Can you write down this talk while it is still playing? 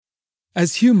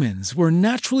As humans, we're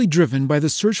naturally driven by the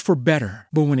search for better.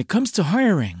 But when it comes to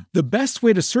hiring, the best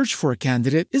way to search for a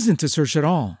candidate isn't to search at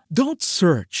all. Don't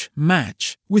search,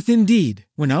 match with Indeed.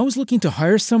 When I was looking to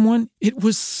hire someone, it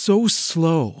was so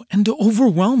slow and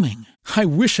overwhelming. I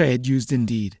wish I had used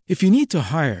Indeed. If you need to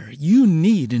hire, you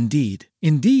need Indeed.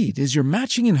 Indeed is your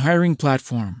matching and hiring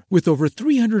platform with over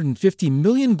 350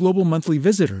 million global monthly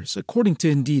visitors, according to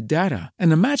Indeed data,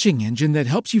 and a matching engine that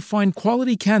helps you find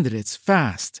quality candidates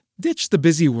fast. Ditch the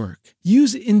busy work.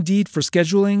 Use Indeed for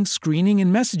scheduling, screening,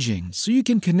 and messaging so you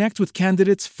can connect with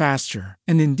candidates faster.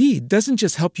 And Indeed doesn't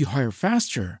just help you hire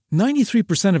faster.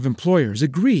 93% of employers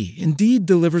agree Indeed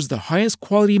delivers the highest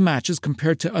quality matches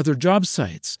compared to other job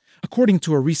sites, according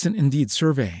to a recent Indeed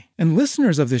survey. And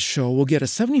listeners of this show will get a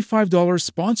 $75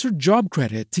 sponsored job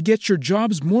credit to get your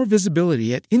jobs more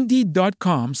visibility at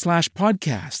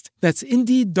Indeed.com/podcast. That's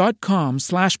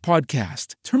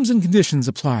Indeed.com/podcast. Terms and conditions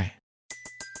apply.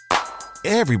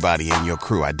 Everybody in your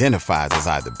crew identifies as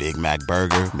either Big Mac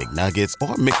Burger, McNuggets,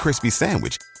 or McCrispy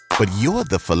Sandwich. But you're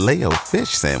the Filet-O-Fish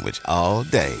Sandwich all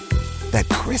day. That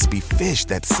crispy fish,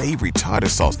 that savory tartar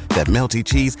sauce, that melty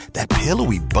cheese, that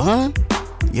pillowy bun.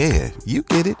 Yeah, you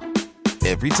get it.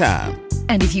 Every time.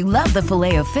 And if you love the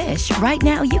Filet-O-Fish, right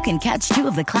now you can catch two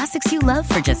of the classics you love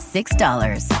for just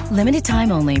 $6. Limited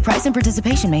time only. Price and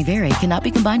participation may vary. Cannot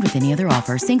be combined with any other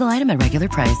offer. Single item at regular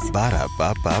price.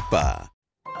 Ba-da-ba-ba-ba.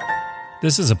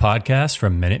 This is a podcast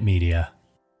from Minute Media.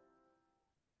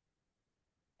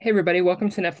 Hey everybody, welcome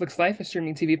to Netflix Life, a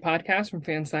streaming TV podcast from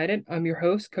Fansided. I'm your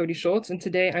host, Cody Schultz, and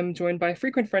today I'm joined by a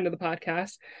frequent friend of the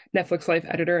podcast, Netflix Life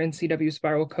editor and CW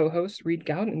Spiral co-host, Reed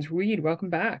Goudens. Reed,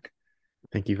 welcome back.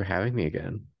 Thank you for having me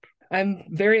again.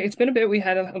 It's been a bit, we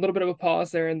had a little bit of a pause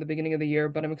there in the beginning of the year,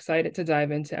 but I'm excited to dive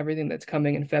into everything that's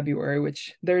coming in February,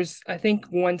 which there's, I think,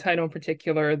 one title in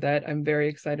particular that I'm very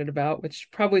excited about, which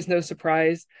probably is no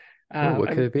surprise. What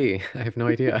could it be? I have no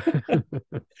idea.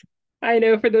 I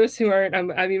know for those who aren't,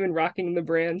 I'm even rocking the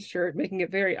brand shirt, making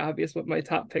it very obvious what my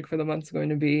top pick for the month is going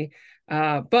to be.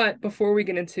 But before we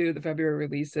get into the February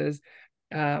releases,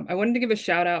 I wanted to give a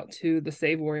shout out to the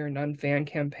Save Warrior Nun fan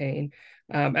campaign.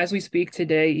 As we speak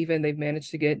today, even they've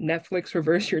managed to get Netflix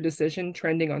Reverse Your Decision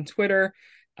trending on Twitter.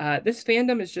 This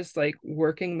fandom is just like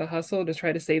working the hustle to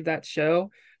try to save that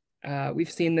show.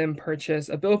 We've seen them purchase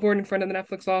a billboard in front of the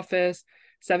Netflix office,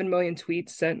 7 million tweets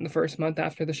sent in the first month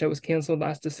after the show was canceled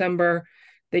last December.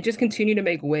 They just continue to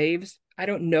make waves. I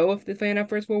don't know if the fan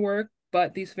efforts will work,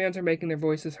 but these fans are making their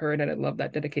voices heard, and I love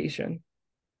that dedication.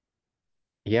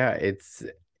 Yeah, it's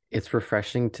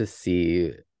refreshing to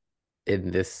see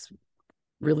in this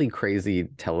really crazy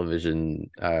television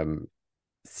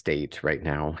state right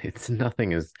now.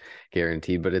 Nothing is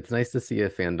guaranteed, but it's nice to see a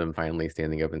fandom finally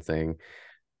standing up and saying,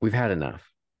 we've had enough.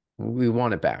 We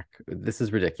want it back. This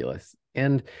is ridiculous.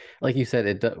 And like you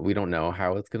said, we don't know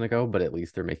how it's going to go, but at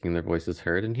least they're making their voices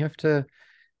heard. And you have to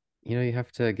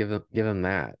give them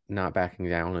that, not backing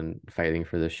down and fighting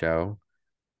for the show.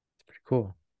 It's pretty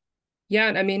cool. Yeah,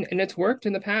 I mean, and it's worked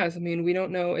in the past. I mean, we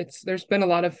don't know. There's been a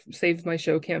lot of Save My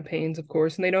Show campaigns, of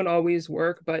course, and they don't always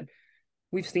work, but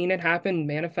we've seen it happen.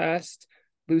 Manifest,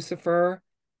 Lucifer.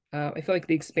 I feel like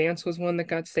The Expanse was one that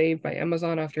got saved by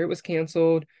Amazon after it was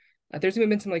canceled. There's even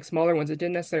been some like smaller ones that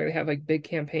didn't necessarily have like big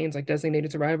campaigns, like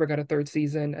Designated Survivor got a third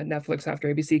season at Netflix after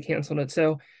ABC canceled it.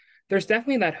 So there's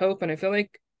definitely that hope. And I feel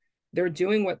like they're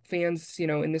doing what fans,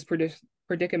 in this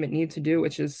predicament need to do,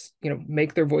 which is,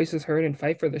 make their voices heard and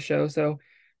fight for the show. So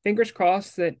fingers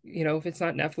crossed that, if it's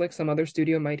not Netflix, some other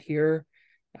studio might hear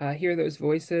those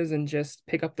voices and just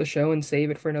pick up the show and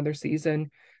save it for another season.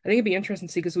 I think it'd be interesting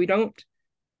to see, because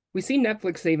we see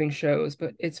Netflix saving shows,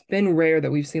 but it's been rare that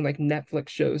we've seen like Netflix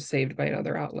shows saved by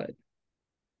another outlet.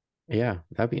 Yeah,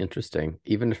 that'd be interesting,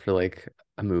 even for like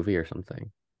a movie or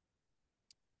something.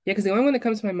 Yeah, because the only one that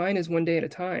comes to my mind is One Day at a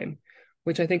Time,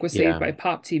 which I think was saved by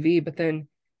Pop TV, but then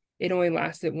it only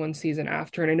lasted one season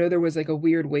after. And I know there was like a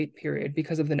weird wait period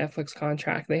because of the Netflix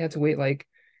contract. They had to wait like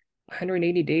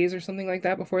 180 days or something like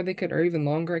that before they could, or even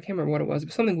longer. I can't remember what it was. It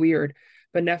was something weird.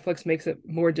 But Netflix makes it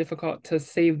more difficult to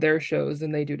save their shows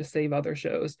than they do to save other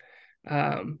shows.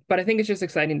 But I think it's just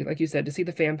exciting, like you said, to see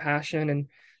the fan passion. And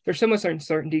there's so much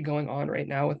uncertainty going on right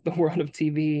now with the world of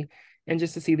TV. And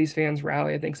just to see these fans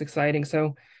rally, I think is exciting.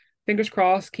 So fingers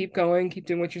crossed, keep going, keep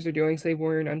doing what you're doing, Save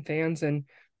Warrior Nun fans. And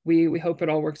we hope it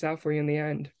all works out for you in the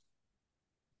end.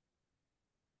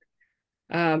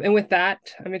 And with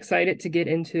that, I'm excited to get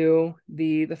into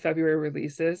the February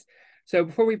releases. So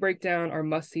before we break down our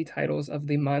must-see titles of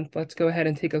the month, let's go ahead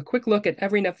and take a quick look at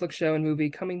every Netflix show and movie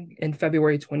coming in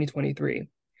February 2023.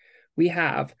 We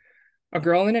have A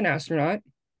Girl and an Astronaut,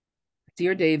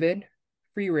 Dear David,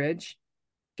 Free Ridge,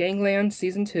 Gangland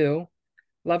Season 2,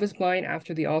 Love is Blind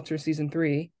After the Altar Season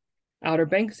 3, Outer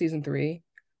Banks Season 3,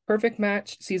 Perfect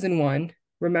Match Season 1,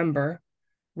 Remember,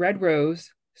 Red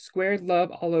Rose, Squared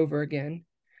Love All Over Again,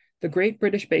 The Great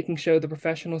British Baking Show The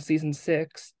Professional Season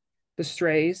 6, The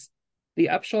Strays, The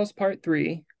Upshaws Part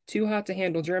 3, Too Hot to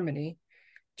Handle Germany,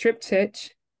 Trip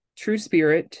Titch, True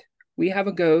Spirit, We Have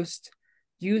a Ghost,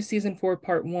 You Season 4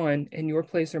 Part 1, and Your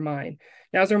Place or Mine.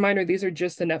 Now, as a reminder, these are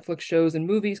just the Netflix shows and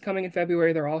movies coming in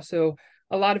February. There are also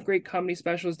a lot of great comedy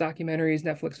specials, documentaries,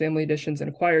 Netflix family editions, and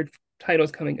acquired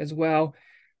titles coming as well.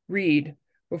 Reed,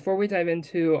 before we dive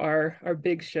into our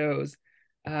big shows,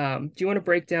 do you want to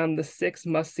break down the 6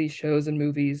 must-see shows and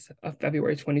movies of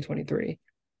February 2023?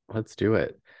 Let's do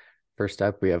it. First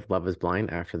up, we have Love is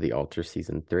Blind After the Altar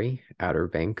Season 3, Outer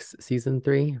Banks Season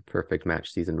 3, Perfect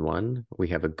Match Season 1, We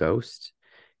Have a Ghost,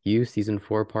 You Season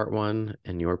 4 Part 1,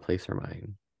 and Your Place or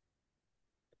Mine.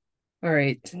 All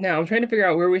right, now I'm trying to figure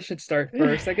out where we should start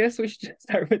first. I guess we should just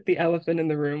start with the elephant in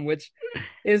the room, which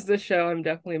is the show I'm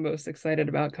definitely most excited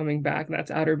about coming back. And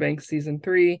that's Outer Banks Season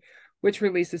 3, which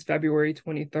releases February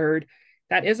 23rd.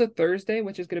 That is a Thursday,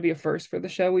 which is going to be a first for the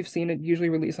show. We've seen it usually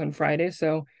release on Friday,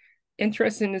 so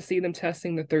interesting to see them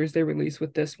testing the Thursday release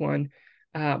with this one.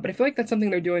 But I feel like that's something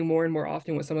they're doing more and more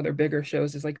often with some of their bigger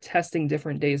shows, is like testing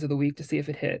different days of the week to see if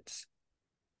it hits.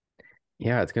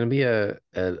 Yeah, it's going to be a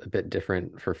bit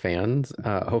different for fans.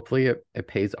 Hopefully it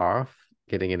pays off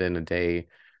getting it in a day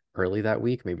early that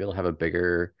week. Maybe it'll have a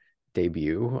bigger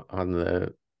debut on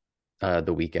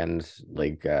the weekend,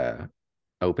 like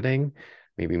opening,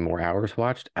 maybe more hours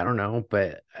watched. I don't know,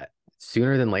 but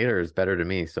sooner than later is better to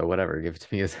me. So whatever, give it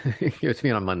to me give it to me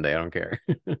on Monday. I don't care.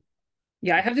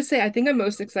 Yeah, I have to say, I think I'm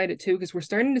most excited too, because we're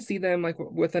starting to see them, like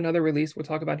with another release we'll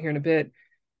talk about here in a bit,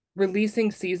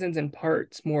 releasing seasons in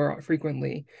parts more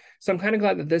frequently. So I'm kind of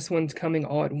glad that this one's coming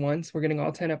all at once. We're getting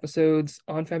all 10 episodes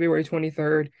on February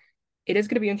 23rd. It is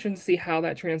going to be interesting to see how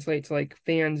that translates, like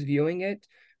fans viewing it,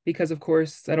 because of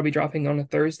course that'll be dropping on a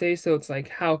Thursday. So it's like,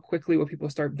 how quickly will people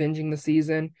start binging the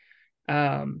season?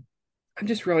 I'm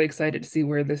just really excited to see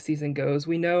where this season goes.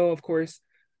 We know, of course,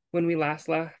 when we last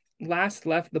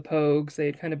left the Pogues,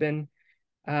 they'd kind of been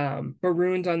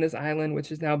marooned on this island, which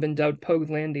has now been dubbed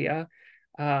Poguelandia,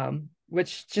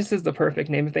 which just is the perfect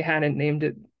name. If they hadn't named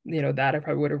it, that I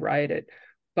probably would have rioted.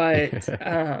 But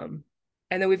and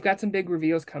then we've got some big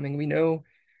reveals coming. We know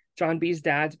John B's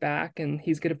dad's back, and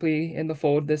he's going to be in the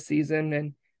fold this season,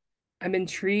 and I'm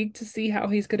intrigued to see how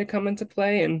he's going to come into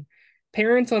play. And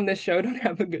parents on this show don't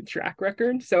have a good track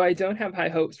record, so I don't have high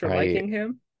hopes for liking Right.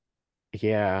 him.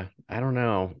 Yeah, I don't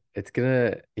know.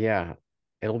 Yeah,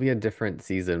 it'll be a different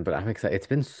season, but I'm excited. It's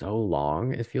been so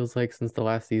long, it feels like, since the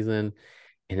last season,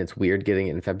 and it's weird getting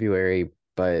it in February,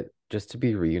 but just to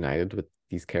be reunited with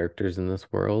these characters in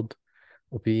this world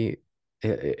will be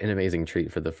an amazing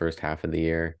treat for the first half of the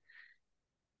year.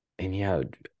 And yeah,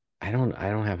 I don't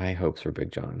have high hopes for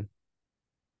Big John.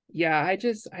 Yeah, I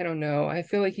don't know. I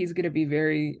feel like he's going to be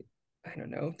very, I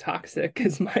don't know, toxic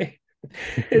is my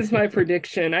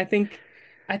prediction. I think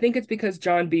it's because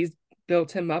John B's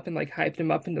built him up and like hyped him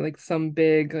up into like some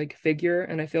big like figure,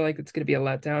 and I feel like it's going to be a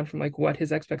letdown from like what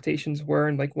his expectations were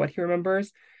and like what he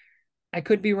remembers. I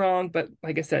could be wrong, but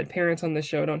like I said, parents on the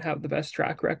show don't have the best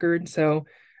track record, so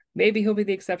maybe he'll be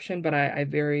the exception, but I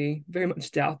very, very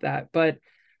much doubt that. But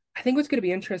I think what's going to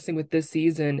be interesting with this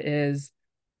season is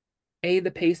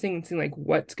the pacing and seeing like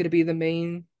what's going to be the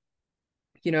main,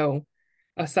 you know,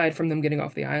 aside from them getting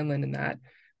off the island, and that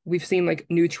we've seen like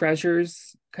new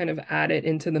treasures kind of added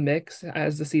into the mix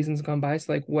as the season's gone by.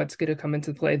 So like what's going to come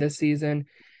into play this season,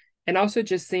 and also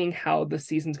just seeing how the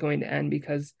season's going to end,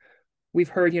 because we've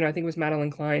heard, I think it was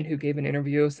Madeline Klein who gave an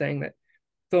interview saying that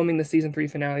filming the season 3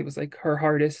 finale was like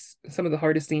some of the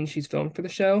hardest scenes she's filmed for the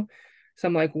show. So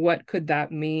I'm like, what could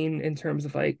that mean in terms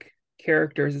of like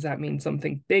characters? Does that mean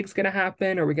something big's going to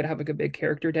happen? Or are we going to have like a big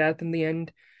character death in the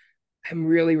end? I'm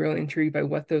really, really intrigued by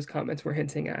what those comments were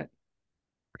hinting at.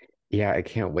 Yeah, I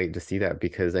can't wait to see that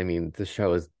because I mean, the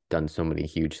show has done so many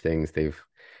huge things. They've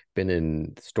been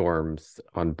in storms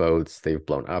on boats, they've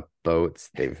blown up boats,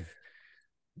 they've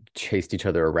chased each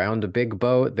other around a big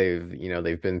boat.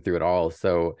 They've been through it all.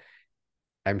 So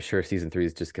I'm sure season 3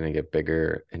 is just going to get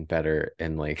bigger and better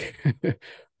and like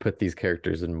put these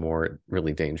characters in more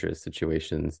really dangerous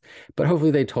situations. But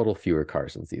hopefully they total fewer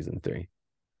cars in season 3.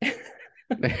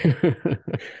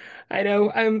 I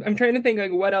know. I'm trying to think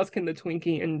like what else can the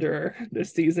Twinkie endure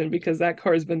this season, because that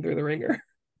car's been through the ringer.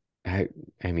 I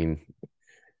mean,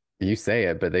 you say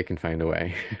it, but they can find a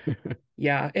way.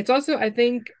 Yeah, it's also, I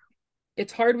think,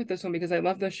 it's hard with this one because I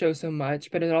love the show so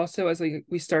much, but it also, as like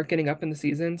we start getting up in the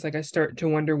seasons, like I start to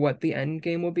wonder what the end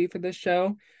game will be for this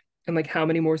show, and like how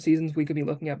many more seasons we could be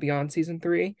looking at beyond season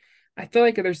 3. I feel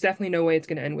like there's definitely no way it's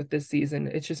going to end with this season.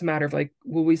 It's just a matter of like,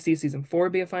 will we see season 4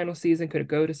 be a final season? Could it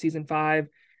go to season 5?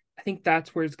 I think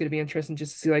that's where it's going to be interesting,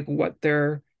 just to see like what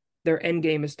their end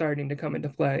game is starting to come into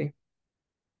play.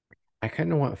 I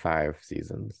kind of want 5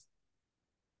 seasons.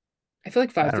 I feel like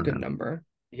I five's a don't good know. number.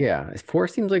 Yeah, 4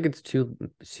 seems like it's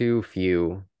too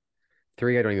few.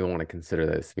 3, I don't even want to consider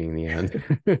this being the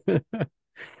end.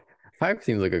 5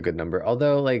 seems like a good number.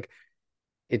 Although, like,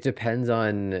 it depends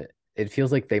on, it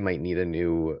feels like they might need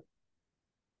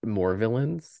more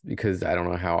villains because I don't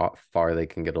know how far they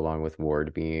can get along with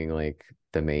Ward being like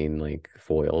the main like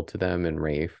foil to them and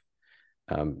Rafe.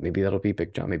 Maybe that'll be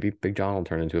Big John. Maybe Big John will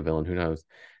turn into a villain. Who knows?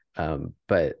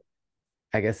 But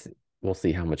I guess we'll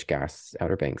see how much gas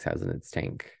Outer Banks has in its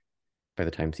tank by the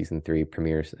time season 3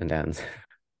 premieres and ends.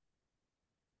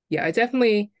 Yeah, I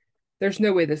definitely, there's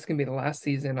no way this can be the last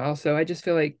season. Also, I just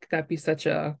feel like that'd be such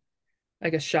a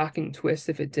like a shocking twist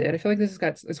if it did. I feel like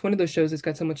it's one of those shows that's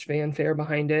got so much fanfare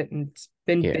behind it, and it's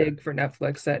been Yeah. big for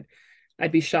Netflix, that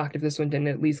I'd be shocked if this one didn't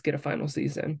at least get a final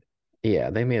season. Yeah,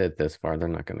 they made it this far. They're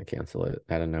not going to cancel it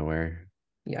out of nowhere.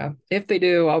 Yeah, if they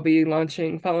do, I'll be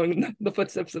following the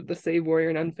footsteps of the Save Warrior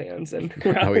and Unfans and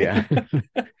Oh yeah. rallying.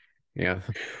 Yeah.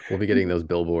 We'll be getting those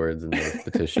billboards and those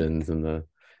petitions and the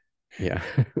yeah.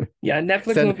 Yeah,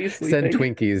 Netflix Send won't be send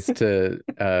sleeping. Twinkies to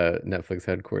Netflix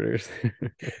headquarters.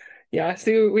 Yeah,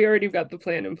 see, we already got the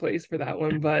plan in place for that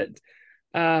one. But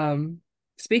um,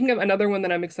 speaking of another one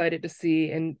that I'm excited to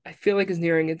see, and I feel like is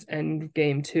nearing its end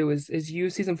game too, is You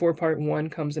season 4 part 1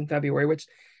 comes in February, which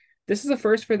this is a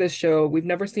first for this show. We've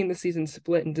never seen the season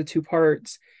split into 2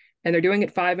 parts, and they're doing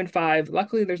it 5 and 5.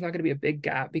 Luckily, there's not going to be a big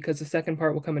gap because the second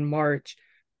part will come in March.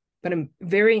 But I'm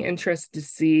very interested to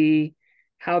see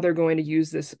how they're going to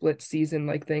use this split season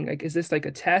like thing. Like, is this like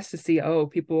a test to see, oh,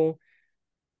 people,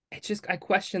 it's just I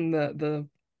question the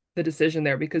decision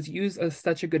there, because use a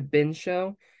such a good binge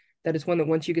show that it's one that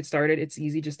once you get started, it's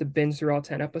easy just to binge through all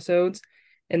 10 episodes.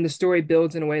 And the story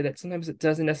builds in a way that sometimes it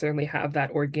doesn't necessarily have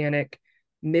that organic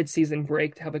mid-season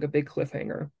break to have like a big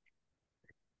cliffhanger.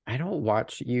 I don't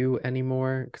watch You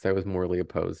anymore because I was morally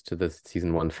opposed to this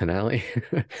season 1 finale.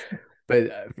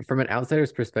 But from an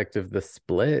outsider's perspective, the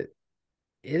split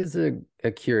is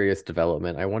a curious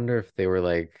development. I wonder if they were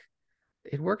like,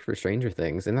 it worked for Stranger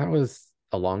Things, and that was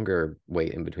a longer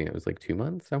wait in between. It was like 2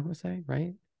 months, I want to say,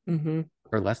 right? Mm-hmm.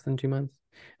 Or less than 2 months.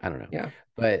 I don't know. Yeah.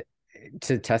 But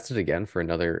to test it again for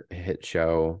another hit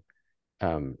show,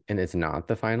 and it's not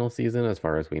the final season as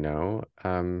far as we know,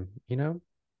 I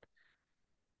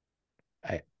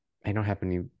I don't have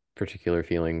any particular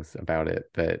feelings about it,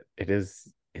 but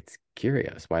it's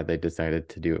curious why they decided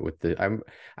to do it with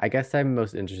I guess I'm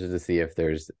most interested to see if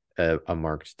there's a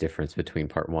marked difference between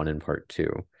part 1 and part 2,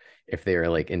 if they are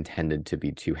like intended to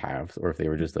be 2 halves, or if they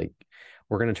were just like,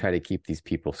 we're gonna try to keep these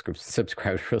people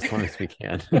subscribed for as long as we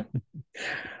can.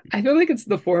 I feel like it's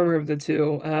the former of the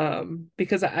two,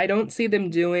 because I don't see them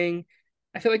doing.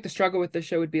 I feel like the struggle with the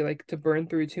show would be like to burn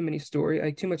through too much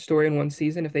story in one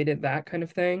season if they did that kind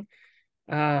of thing.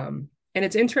 And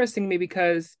it's interesting to me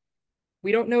because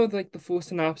we don't know like the full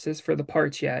synopsis for the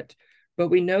parts yet, but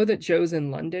we know that Joe's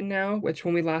in London now, which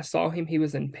when we last saw him, he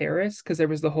was in Paris, because there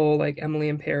was the whole like Emily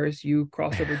in Paris, you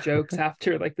crossover jokes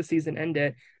after like the season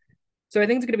ended. So I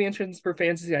think it's going to be interesting for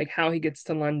fans to see like how he gets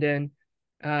to London,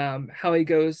 how he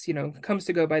goes, comes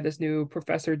to go by this new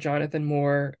Professor Jonathan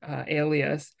Moore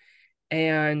alias,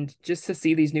 and just to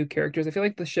see these new characters. I feel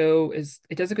like the show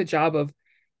it does a good job of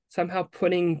somehow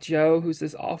putting Joe, who's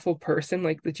this awful person,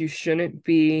 like that you shouldn't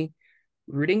be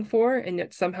rooting for, and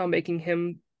yet somehow making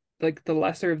him like the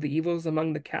lesser of the evils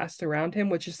among the cast around him,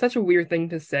 which is such a weird thing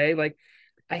to say. Like,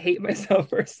 I hate myself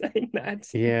for saying that.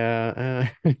 Yeah,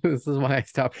 this is why I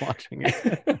stopped watching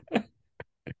it.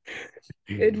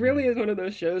 It really is one of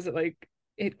those shows that like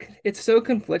it's so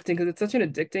conflicting because it's such an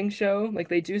addicting show. Like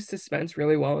they do suspense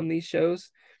really well in these shows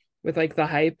with like the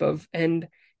hype of, and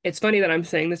it's funny that I'm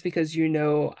saying this because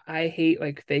I hate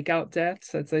like fake out deaths.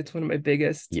 That's like one of my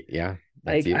biggest, Yeah,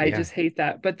 that's like you. I Yeah. just hate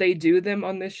that. But they do them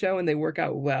on this show and they work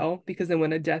out well, because then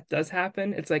when a death does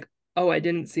happen, it's like, oh, I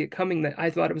didn't see it coming, that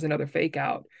I thought it was another fake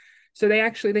out. So they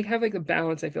have like a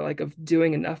balance, I feel like, of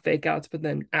doing enough fake outs but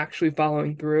then actually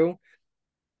following through.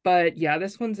 But yeah,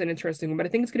 this one's an interesting one, but I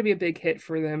think it's going to be a big hit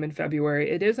for them in February.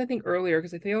 It is, I think, earlier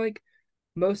because I feel like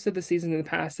most of the seasons in the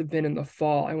past have been in the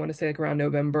fall. I want to say like around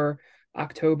November,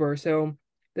 October. So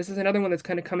this is another one that's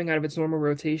kind of coming out of its normal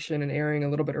rotation and airing a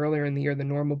little bit earlier in the year than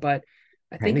normal. But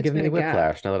I Kind think of it's giving been me a gap.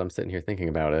 whiplash now that I'm sitting here thinking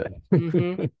about it.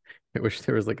 Hmm. I wish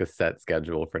there was like a set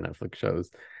schedule for Netflix shows,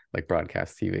 like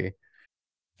broadcast TV.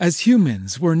 As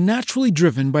humans, we're naturally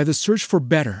driven by the search for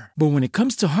better. But when it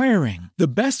comes to hiring, the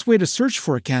best way to search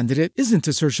for a candidate isn't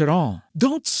to search at all.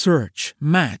 Don't search,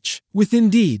 match with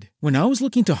Indeed. When I was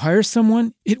looking to hire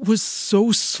someone, it was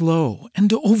so slow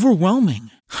and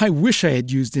overwhelming. I wish I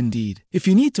had used Indeed. If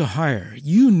you need to hire,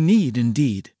 you need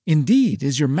Indeed. Indeed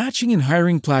is your matching and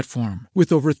hiring platform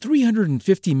with over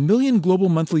 350 million global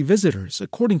monthly visitors,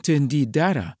 according to Indeed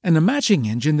data, and a matching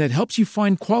engine that helps you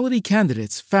find quality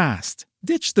candidates fast.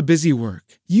 Ditch the busy work.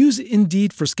 Use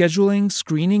Indeed for scheduling,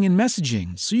 screening, and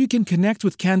messaging so you can connect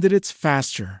with candidates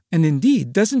faster. And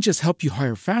Indeed doesn't just help you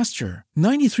hire faster.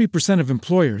 93% of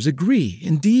employers agree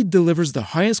Indeed delivers the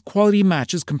highest quality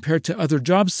matches compared to other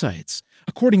job sites,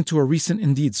 according to a recent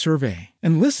Indeed survey.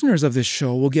 And listeners of this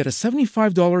show will get a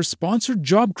 $75 sponsored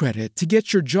job credit to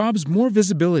get your jobs more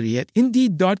visibility at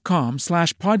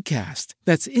Indeed.com/podcast.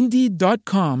 That's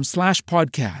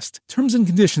Indeed.com/podcast. Terms and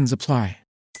conditions apply.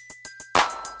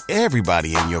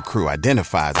 Everybody in your crew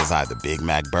identifies as either Big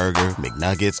Mac Burger,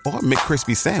 McNuggets, or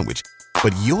McCrispy Sandwich.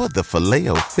 But you're the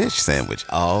Filet-O-Fish Sandwich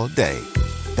all day.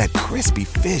 That crispy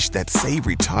fish, that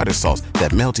savory tartar sauce,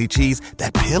 that melty cheese,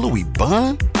 that pillowy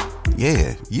bun.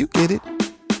 Yeah, you get it.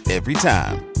 Every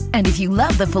time. And if you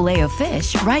love the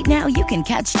Filet-O-Fish, right now you can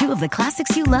catch two of the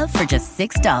classics you love for just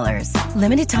 $6.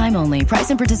 Limited time only. Price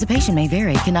and participation may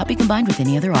vary. Cannot be combined with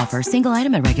any other offer. Single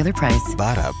item at regular price.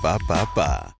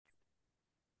 Ba-da-ba-ba-ba.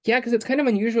 Yeah, because it's kind of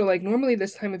unusual. Like normally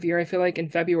this time of year, I feel like in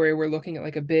February we're looking at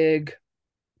like a big,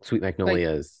 Sweet like,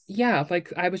 Magnolias, yeah,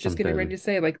 like I was just getting ready something. to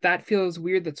say, like that feels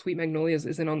weird that Sweet Magnolias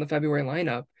isn't on the February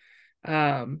lineup.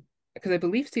 Because I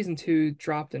believe season 2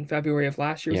 dropped in February of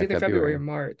last year. It was Yeah, either February or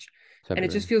February. March. And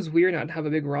it just February. feels weird not to have a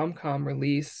big rom-com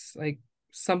release, like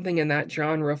something in that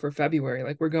genre for February.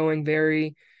 Like we're going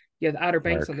very, yeah, the Outer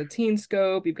Banks on Dark. the teen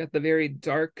scope. You've got the very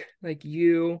dark, like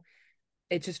you.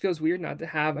 It just feels weird not to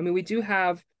have. I mean, we do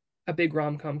have a big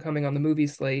rom-com coming on the movie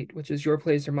slate, which is Your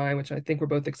Place or Mine, which I think we're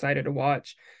both excited to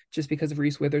watch just because of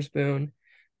Reese Witherspoon.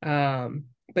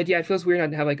 But yeah, it feels weird not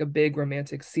to have like a big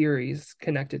romantic series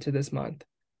connected to this month.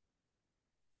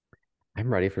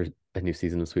 I'm ready for a new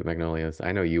season of Sweet Magnolias.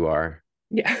 I know you are.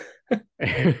 Yeah.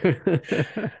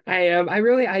 I am.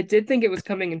 I did think it was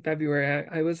coming in February.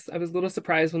 I was a little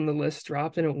surprised when the list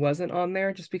dropped and it wasn't on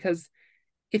there just because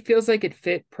it feels like it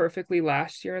fit perfectly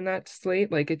last year in that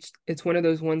slate. Like it's one of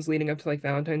those ones leading up to like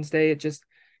Valentine's Day. It just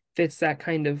fits that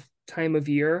kind of time of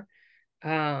year.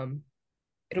 Um,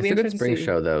 it'll be It's a good interesting spring to see.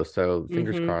 show though, so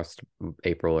fingers Hmm. crossed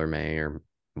April or May or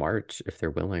March if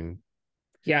they're willing.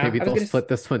 Yeah, Maybe I was they'll gonna. split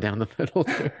this one down the middle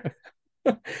too.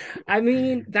 I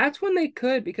mean, that's when they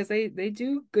could because they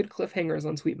do good cliffhangers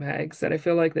on Sweet Mags that I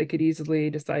feel like they could easily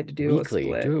decide to do a Weekly.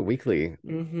 split. Do it weekly.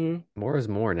 Hmm. More is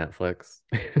more, Netflix.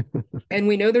 And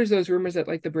we know there's those rumors that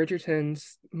like the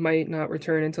Bridgertons might not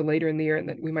return until later in the year and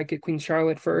that we might get Queen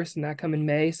Charlotte first and that come in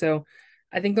May. So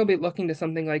I think they'll be looking to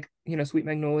something like, Sweet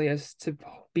Magnolias to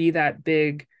be that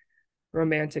big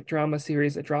romantic drama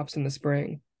series that drops in the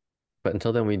spring. But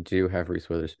until then, we do have Reese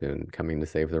Witherspoon coming to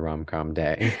save the rom-com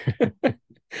day.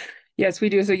 Yes, we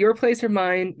do. So Your Place or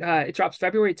Mine, it drops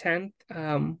February 10th,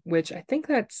 which I think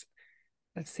let's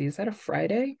see, is that a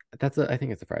Friday? I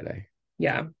think it's a Friday.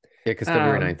 Yeah. Yeah, because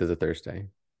February Um, 9th is a Thursday.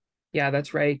 yeah,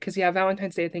 that's right. Because yeah,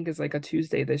 Valentine's Day I think is like a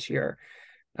Tuesday this year.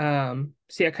 So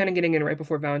yeah, kind of getting in right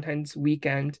before Valentine's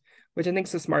weekend, which I think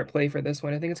is a smart play for this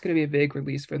one. I think it's going to be a big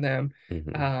release for them.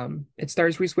 Hmm. It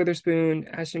stars Reese Witherspoon,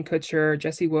 Ashton Kutcher,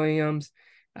 Jesse Williams,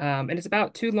 and it's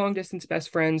about two long distance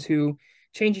best friends who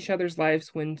change each other's lives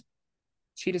when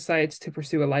she decides to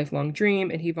pursue a lifelong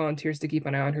dream, and he volunteers to keep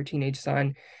an eye on her teenage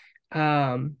son.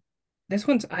 Um, this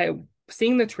one's I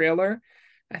seeing the trailer.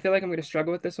 I feel like I'm going to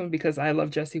struggle with this one because I love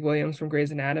Jesse Williams from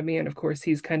Grey's Anatomy, and of course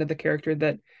he's kind of the character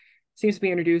that seems to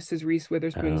be introduced as Reese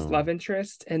Witherspoon's Oh, love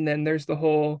interest, and then there's the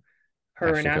whole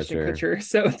her and Ashton Ashton Kutcher. Kutcher.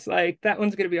 So it's like that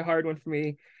one's going to be a hard one for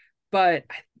me. But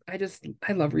I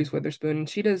love Reese Witherspoon.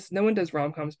 She does no one does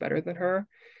rom-coms better than her,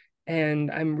 and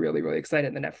I'm really really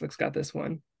excited that Netflix got this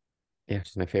one. Yeah,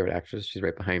 she's my favorite actress. She's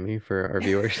right behind me for our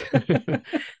viewers.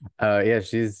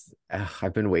 Yeah,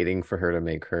 I've been waiting for her to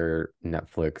make her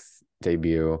Netflix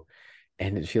debut,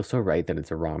 and it feels so right that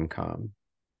it's a rom-com.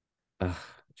 Ugh,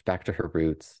 it's back to her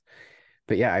roots.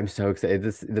 But yeah, I'm so excited.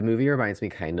 The movie reminds me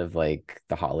kind of like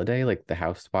The Holiday, like the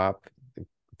house swap.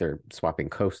 They're swapping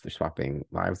coasts, they're swapping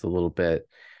lives a little bit.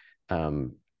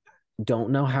 Um,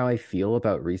 don't know how I feel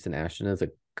about Reese and Ashton as a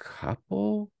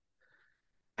couple.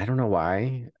 I don't know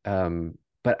why.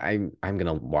 But I'm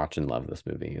gonna watch and love this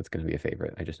movie. It's gonna be a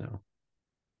favorite. I just know.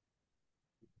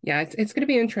 Yeah, it's going to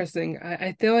be interesting.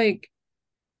 I feel like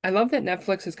I love that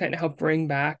Netflix has kind of helped bring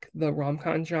back the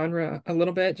rom-com genre a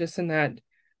little bit, just in that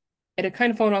it had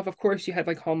kind of fallen off. Of course, you had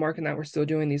like Hallmark and that we're still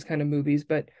doing these kind of movies,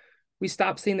 but we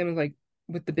stopped seeing them like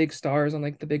with the big stars on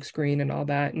like the big screen and all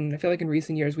that. And I feel like in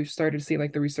recent years we've started to see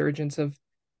like the resurgence of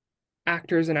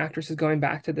actors and actresses going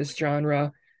back to this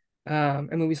genre. And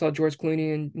when we saw George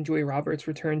Clooney and Julia Roberts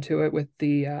return to it with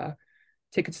the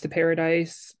Tickets to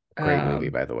Paradise. Great movie,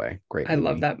 by the way. Great I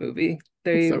love movie. that movie. It's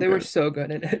They so they were good. so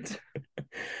good in it.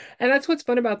 And that's what's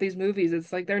fun about these movies.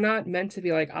 It's like they're not meant to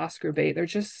be like Oscar bait. They're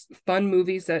just fun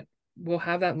movies that will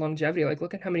have that longevity. Like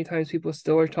look at how many times people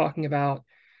still are talking about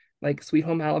like Sweet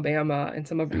Home Alabama and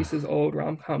some of Reese's old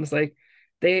rom-coms. Like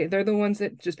they're the ones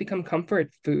that just become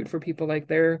comfort food for people. Like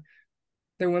they're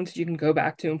ones that you can go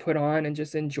back to and put on and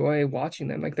just enjoy watching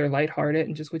them. Like they're lighthearted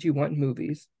and just what you want in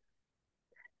movies.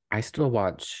 I still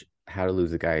watch How to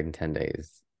Lose a Guy in 10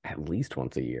 Days at least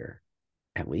once a year.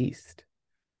 At least.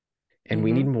 And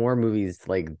we need Hmm. more movies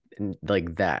like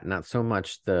that. Not so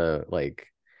much the like,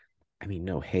 I mean,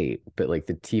 no hate, but like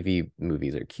the TV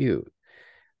movies are cute,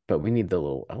 but we need the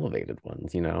little elevated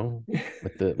ones,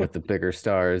 with the bigger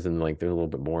stars and like there's a little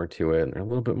bit more to it and they're a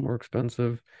little bit more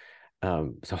expensive.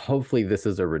 So hopefully this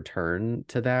is a return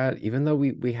to that, even though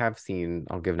we have seen,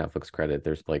 I'll give Netflix credit,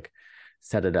 there's like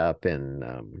Set It Up and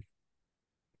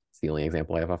it's the only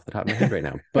example I have off the top of my head right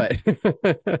now. But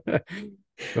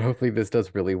but hopefully this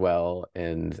does really well.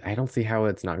 And I don't see how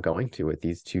it's not going to with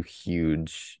these two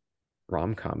huge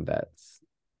rom-com bets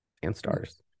and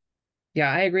stars.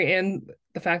 Yeah, I agree. And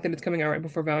the fact that it's coming out right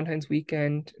before Valentine's Day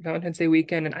weekend,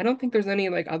 and I don't think there's any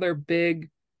like other big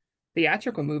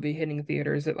theatrical movie hitting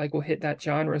theaters that like will hit that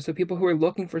genre. So people who are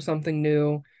looking for something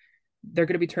new, they're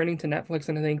going to be turning to Netflix,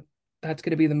 and I think that's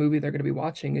going to be the movie they're going to be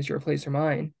watching is Your Place or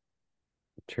Mine.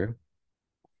 True.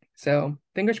 So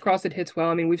fingers crossed it hits well.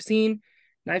 I mean, we've seen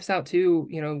Knives Out 2,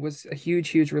 was a huge,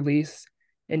 huge release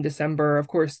in December. Of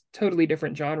course, totally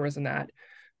different genres in that.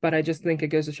 But I just think it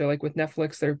goes to show like with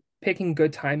Netflix, they're picking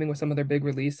good timing with some of their big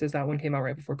releases. That one came out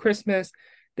right before Christmas.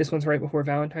 This one's right before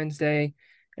Valentine's Day.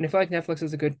 And I feel like Netflix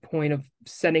is a good point of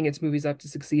setting its movies up to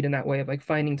succeed in that way of like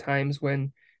finding times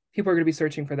when people are going to be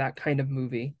searching for that kind of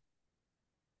movie.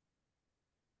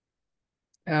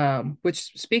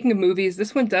 Which speaking of movies,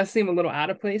 this one does seem a little out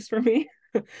of place for me.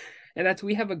 And that's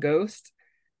We Have a Ghost.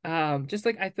 Just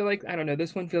like I feel like I don't know,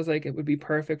 this one feels like it would be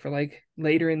perfect for like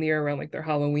later in the year around like their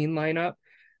Halloween lineup.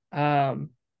 Um,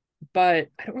 but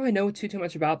I don't really know too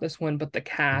much about this one, but the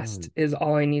cast Um, is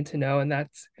all I need to know. And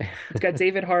that's it's got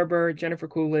David Harbour, Jennifer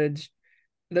Coolidge.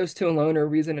 Those two alone are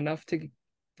reason enough to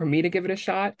for me to give it a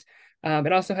shot.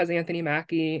 It also has Anthony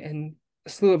Mackie and a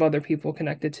slew of other people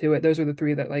connected to it. Those are the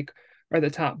three that like are the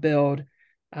top build.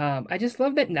 I just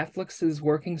love that Netflix is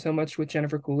working so much with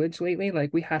Jennifer Coolidge lately.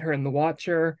 Like we had her in The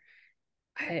Watcher.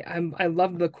 I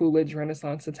love the Coolidge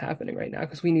renaissance that's happening right now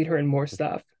because we need her in more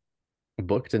stuff.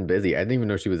 Booked and busy. I didn't even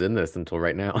know she was in this until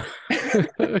right now.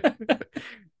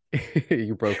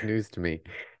 You broke news to me.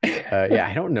 Yeah,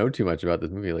 I don't know too much about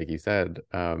this movie, like you said.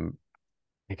 I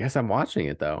guess I'm watching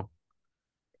it though.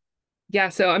 Yeah,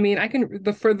 so I mean, I can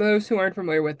for those who aren't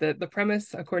familiar with it, the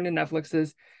premise, according to Netflix,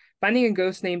 is finding a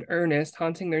ghost named Ernest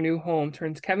haunting their new home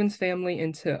turns Kevin's family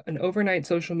into an overnight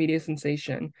social media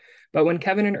sensation. But when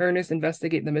Kevin and Ernest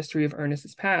investigate the mystery of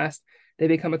Ernest's past, they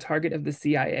become a target of the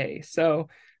CIA. So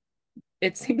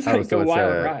it seems Oh, like a so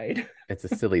wild ride. it's a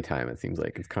silly time, it seems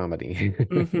like. It's comedy.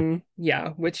 Yeah,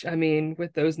 which I mean,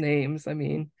 with those names, I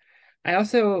mean, I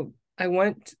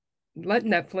want let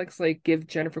Netflix like give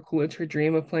Jennifer Coolidge her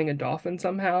dream of playing a dolphin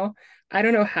somehow. I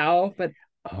don't know how, but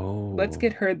let's Oh,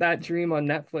 get her that dream on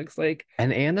Netflix. Like,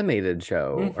 an animated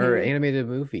show or hmm animated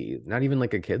movie, not even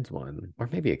like a kid's one, or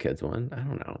maybe a kid's one. I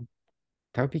don't know.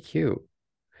 That would be cute.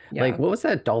 Like, yeah, what was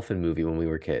that dolphin movie when we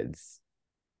were kids?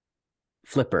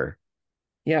 Flipper.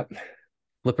 yep,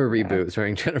 Flipper yeah. reboot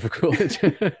starring Jennifer Coolidge.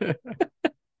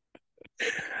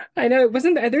 I know it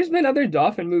wasn't. There's been other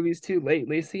dolphin movies too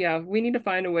lately, so yeah, we need to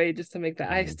find a way just to make that.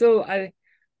 Mm.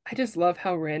 I just love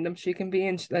how random she can be,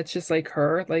 and that's just like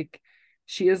her. Like,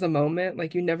 she is a moment.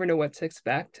 Like, you never know what to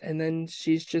expect, and then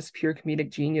she's just pure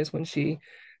comedic genius when she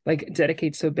like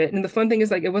dedicates to a bit. And the fun thing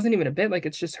is, like, it wasn't even a bit. Like,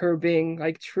 it's just her being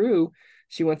like true.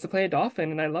 She wants to play a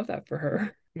dolphin, and I love that for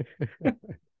her.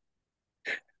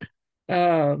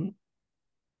 Um,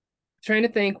 trying to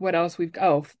think what else we've.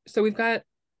 Oh, so we've got.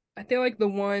 I feel like the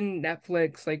one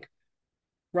Netflix like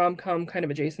rom-com kind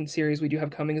of adjacent series we do have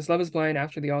coming is Love is Blind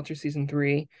After the Altar season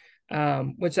 3,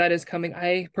 which that is coming.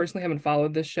 I personally haven't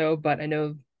followed this show, but I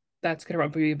know that's gonna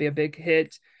probably be a big hit.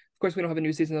 Of course, we don't have a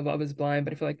new season of Love is Blind,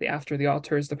 but I feel like the After the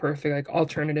Altar is the perfect like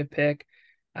alternative pick.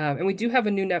 And we do have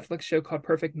a new Netflix show called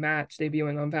Perfect Match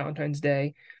debuting on Valentine's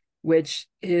Day, which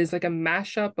is like a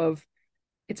mashup of,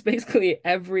 it's basically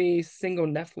every single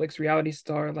Netflix reality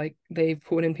star. Like they've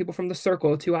put in people from The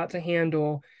Circle, Too Hot to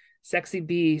Handle, Sexy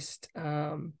Beast,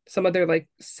 some other like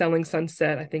Selling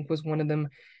Sunset, I think was one of them.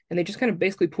 And they just kind of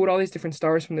basically pulled all these different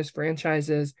stars from those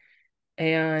franchises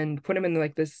and put them in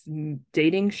like this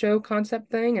dating show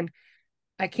concept thing. And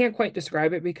I can't quite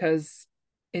describe it because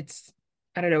it's,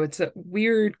 I don't know, it's a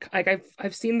weird, like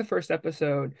I've seen the first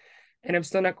episode and I'm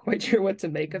still not quite sure what to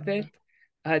make of it.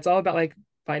 It's all about like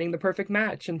finding the perfect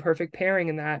match and perfect pairing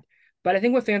and that. But I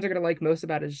think what fans are going to like most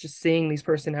about it is just seeing these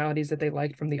personalities that they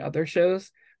liked from the other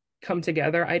shows come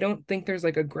together. I don't think there's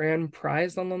like a grand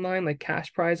prize on the line, like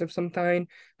cash prize of some kind,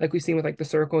 like we've seen with like The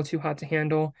Circle, Too Hot to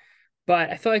Handle.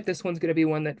 But I feel like this one's going to be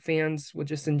one that fans will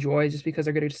just enjoy just because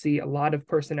they're going to see a lot of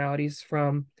personalities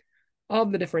from all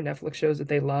of the different Netflix shows that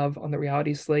they love on the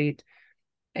reality slate.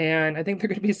 And I think they're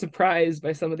going to be surprised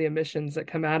by some of the omissions that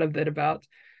come out of it about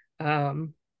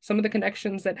some of the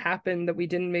connections that happen that we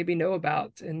didn't maybe know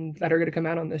about and that are going to come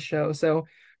out on this show. So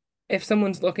if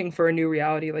someone's looking for a new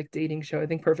reality like dating show, I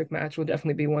think Perfect Match will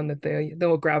definitely be one that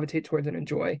they'll gravitate towards and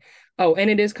enjoy. Oh, and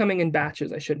it is coming in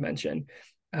batches, I should mention.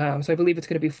 So I believe it's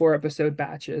going to be 4-episode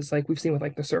batches, like we've seen with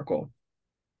like The Circle.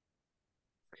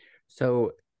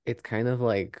 So it's kind of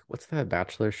like, what's that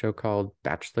Bachelor show called?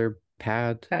 Bachelor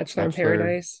Pad? Bachelor in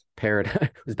Paradise. Paradise.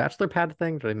 Was Bachelor Pad a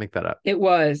thing? Did I make that up? It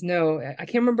was. No, I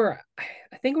can't remember.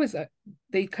 I think it was,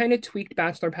 they kind of tweaked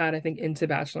Bachelor Pad, I think, into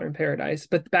Bachelor in Paradise,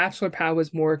 but Bachelor Pad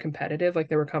was more competitive, like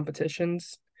there were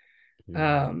competitions.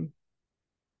 And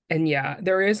yeah,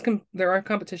 there are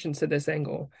competitions to this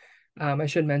angle. I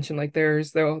should mention, like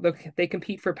they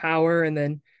compete for power and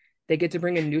then they get to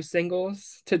bring in new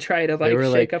singles to try to like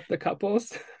shake up the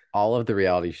couples. All of the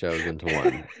reality shows into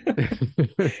one.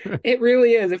 It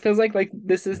really is. It feels like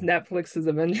this is Netflix's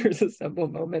Avengers Assemble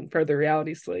moment for the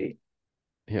reality slate.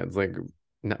 Yeah, it's like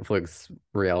Netflix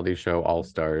reality show All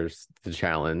Stars, The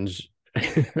Challenge,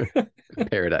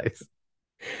 Paradise.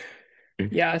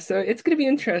 Yeah, so it's going to be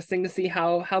interesting to see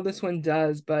how this one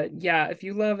does. But yeah, if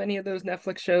you love any of those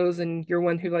Netflix shows and you're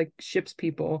one who like ships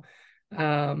people,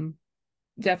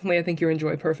 definitely I think you'll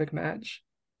enjoy Perfect Match.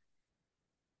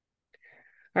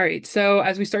 All right, so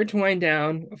as we start to wind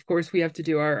down, of course, we have to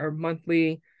do our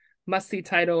monthly must-see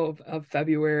title of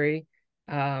February,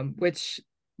 which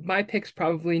my pick's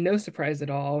probably no surprise at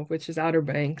all, which is Outer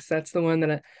Banks. That's the one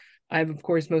that I'm, of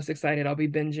course, most excited. I'll be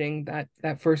binging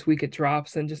that first week it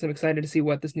drops, and just I'm excited to see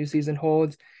what this new season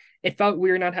holds. It felt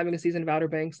weird not having a season of Outer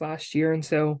Banks last year, and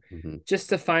so just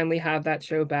to finally have that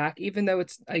show back, even though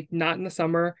it's like not in the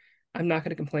summer, I'm not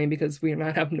going to complain because we're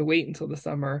not having to wait until the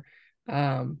summer.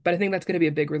 But I think that's going to be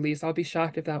a big release. I'll be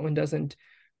shocked if that one doesn't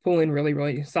pull in really,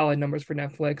 really solid numbers for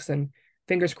Netflix, and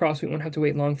fingers crossed we won't have to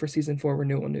wait long for season 4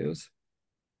 renewal news.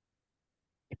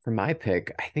 For my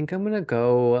pick, I think I'm gonna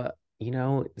go,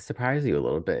 surprise you a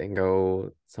little bit and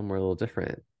go somewhere a little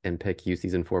different and pick You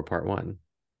Season 4 Part 1.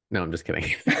 No, I'm just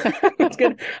kidding.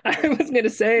 I was gonna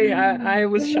say I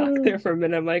was shocked there for a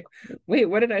minute. I'm like, wait,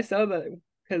 what did I sell that?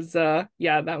 Because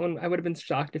yeah, that one I would have been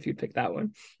shocked if you'd picked that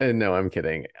one. No, I'm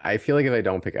kidding. I feel like if I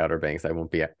don't pick Outer Banks, I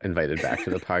won't be invited back to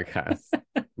the podcast.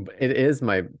 But it is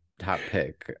my top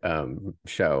pick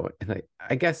show, and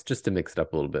I guess just to mix it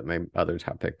up a little bit, my other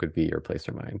top pick would be Your Place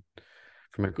or Mine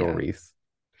for my girl Reese.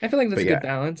 I feel like that's a good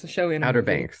balance. A show in Outer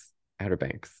Banks.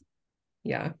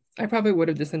 Yeah, I probably would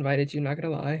have disinvited you. Not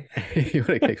gonna lie. You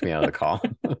would have kicked me out of the call.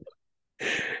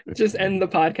 Just end the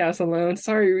podcast alone.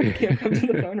 Sorry, we can't come to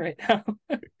the phone right now.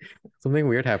 Something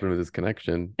weird happened with this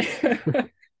connection.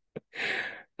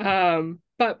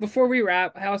 But before we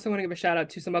wrap, I also want to give a shout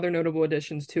out to some other notable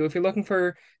additions too. If you're looking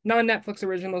for non-Netflix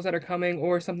originals that are coming,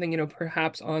 or something,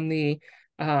 perhaps on the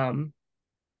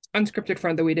unscripted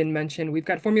front that we didn't mention, we've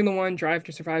got Formula One Drive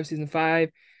to Survive Season 5.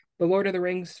 The Lord of the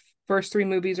Rings first 3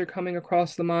 movies are coming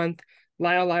across the month.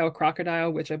 Lyle Lyle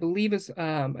Crocodile, which I believe is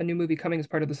a new movie coming as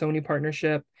part of the Sony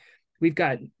partnership. We've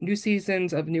got new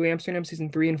seasons of New Amsterdam,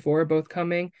 season 3 and 4 are both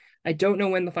coming. I don't know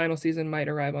when the final season might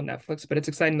arrive on Netflix, but it's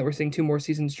exciting that we're seeing 2 more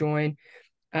seasons join.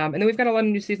 And then we've got a lot of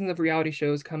new seasons of reality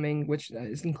shows coming, which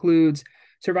includes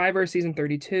Survivor season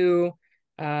 32,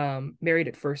 Married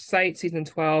at First Sight season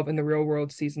 12, and The Real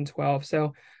World season 12.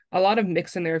 So a lot of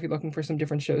mix in there if you're looking for some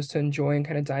different shows to enjoy and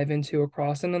kind of dive into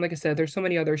across. And then, like I said, there's so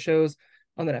many other shows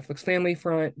on the Netflix family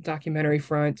front, documentary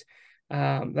front,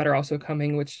 that are also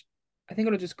coming, which I think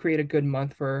it'll just create a good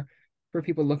month for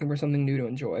people looking for something new to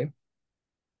enjoy.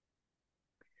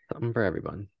 Something for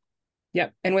everyone.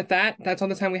 Yep. And with that, that's all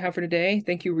the time we have for today.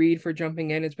 Thank you, Reed, for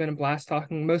jumping in. It's been a blast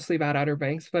talking mostly about Outer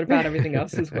Banks, but about everything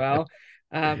else as well.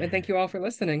 And thank you all for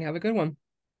listening. Have a good one.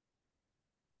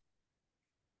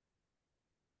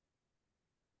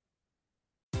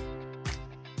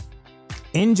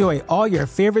 Enjoy all your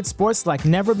favorite sports like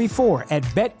never before at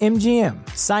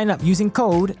BetMGM. Sign up using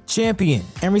code CHAMPION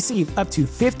and receive up to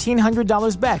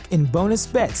 $1,500 back in bonus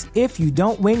bets if you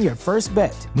don't win your first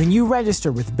bet. When you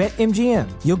register with BetMGM,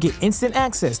 you'll get instant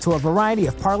access to a variety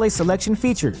of parlay selection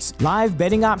features, live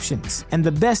betting options, and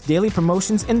the best daily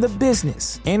promotions in the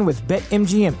business. And with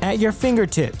BetMGM at your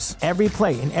fingertips, every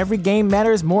play and every game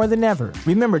matters more than ever.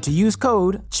 Remember to use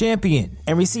code CHAMPION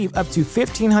and receive up to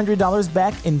 $1,500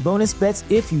 back in bonus bets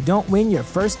if you don't win your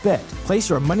first bet. Place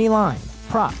your money line,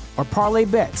 prop, or parlay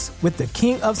bets with the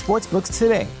king of sportsbooks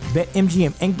today.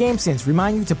 BetMGM and GameSense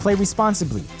remind you to play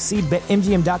responsibly. See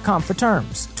BetMGM.com for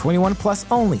terms. 21 plus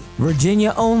only.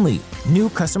 Virginia only. New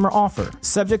customer offer.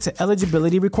 Subject to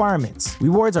eligibility requirements.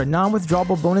 Rewards are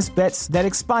non-withdrawable bonus bets that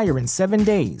expire in 7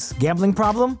 days. Gambling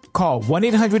problem? Call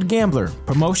 1-800-GAMBLER.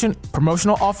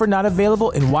 Promotional offer not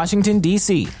available in Washington,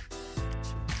 D.C.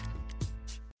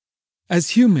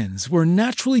 As humans, we're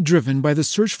naturally driven by the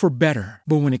search for better.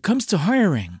 But when it comes to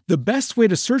hiring, the best way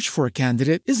to search for a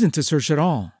candidate isn't to search at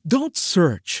all. Don't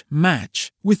search,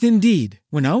 match with Indeed.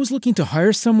 When I was looking to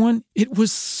hire someone, it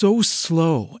was so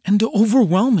slow and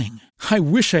overwhelming. I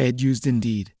wish I had used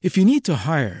Indeed. If you need to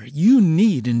hire, you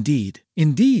need Indeed.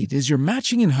 Indeed is your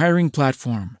matching and hiring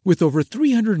platform with over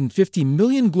 350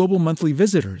 million global monthly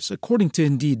visitors, according to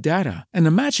Indeed data, and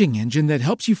a matching engine that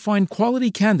helps you find quality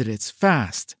candidates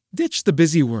fast. Ditch the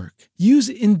busy work. Use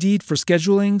Indeed for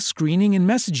scheduling, screening, and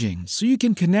messaging so you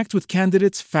can connect with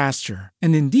candidates faster.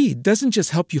 And Indeed doesn't just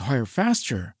help you hire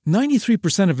faster.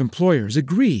 93% of employers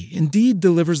agree Indeed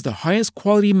delivers the highest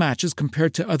quality matches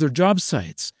compared to other job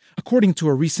sites, according to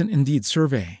a recent Indeed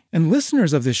survey. And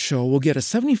listeners of this show will get a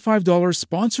 $75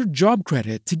 sponsored job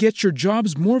credit to get your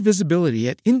jobs more visibility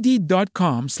at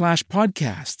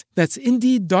Indeed.com/podcast. That's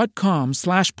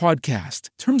Indeed.com/podcast.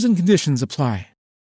 Terms and conditions apply.